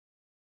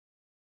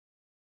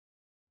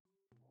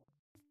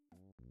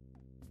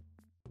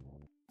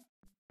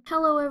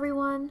Hello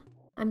everyone,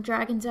 I'm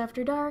Dragons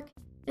After Dark,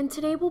 and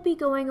today we'll be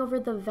going over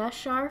the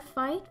Vesharr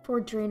fight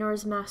for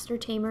Draenor's Master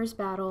Tamers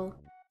battle.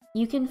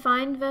 You can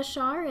find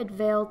Vesharr at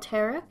Vale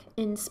Tarak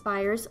in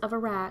Spires of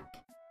Arak.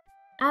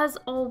 As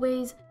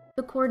always,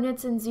 the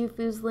coordinates and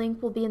Xufu's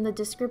link will be in the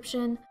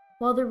description,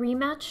 while the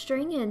rematch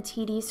string and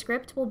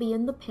tdScript will be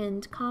in the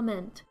pinned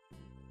comment.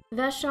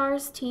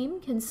 Vesharr's team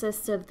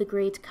consists of the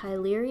Great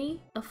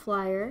Kyliri, a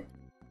flyer,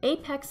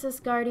 Apex's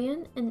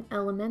Guardian, an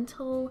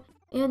elemental,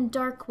 and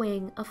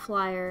Darkwing, a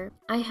flyer.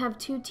 I have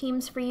two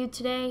teams for you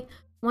today,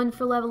 one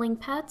for leveling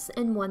pets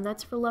and one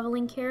that's for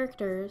leveling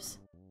characters.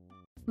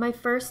 My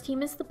first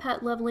team is the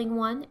pet leveling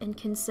one and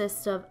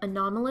consists of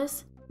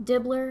Anomalous,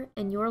 Dibbler,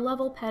 and your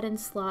level pet in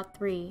slot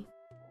 3.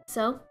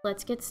 So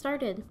let's get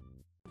started.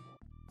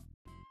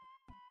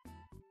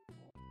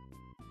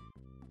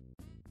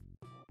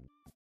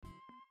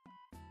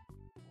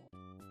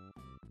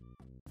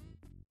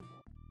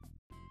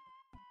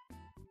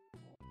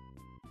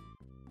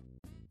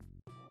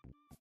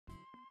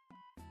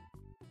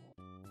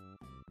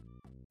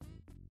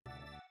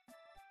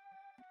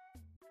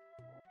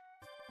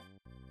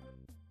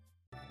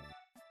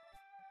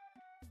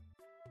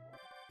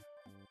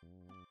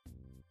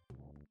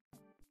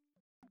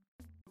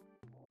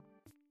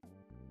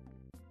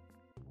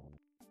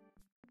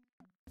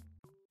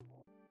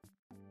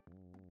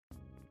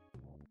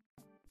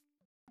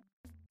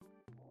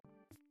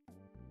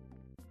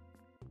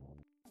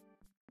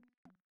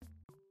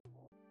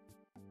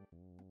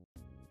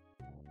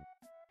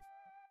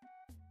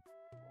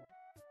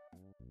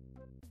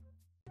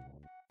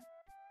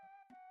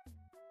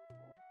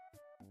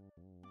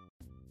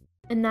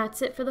 And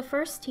that's it for the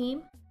first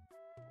team.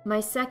 My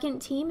second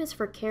team is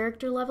for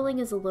character leveling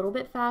is a little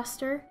bit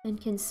faster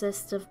and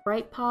consists of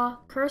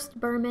Brightpaw, Cursed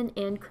Berman,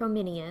 and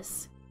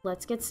Chrominius.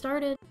 Let's get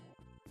started.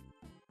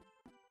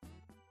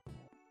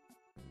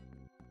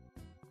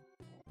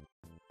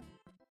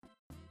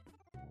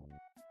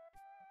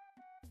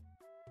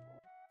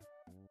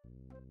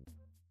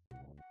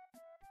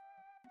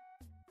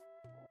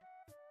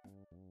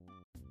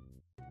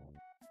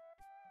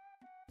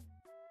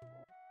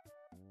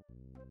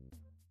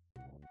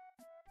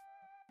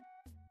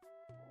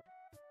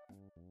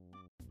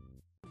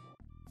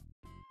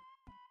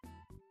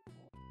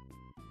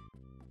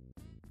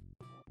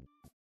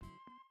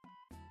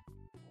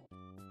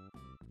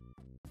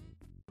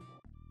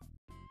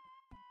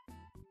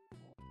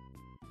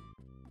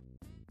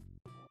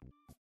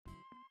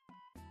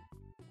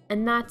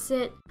 And that's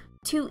it.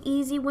 2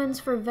 easy wins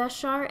for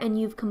Vesharr and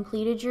you've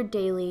completed your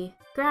daily.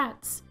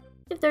 Grats!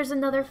 If there's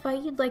another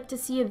fight you'd like to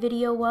see a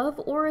video of,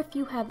 or if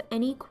you have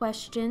any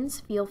questions,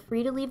 feel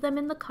free to leave them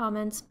in the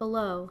comments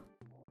below.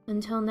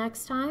 Until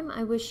next time,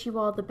 I wish you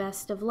all the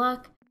best of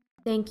luck.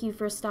 Thank you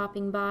for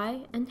stopping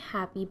by, and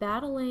happy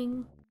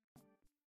battling!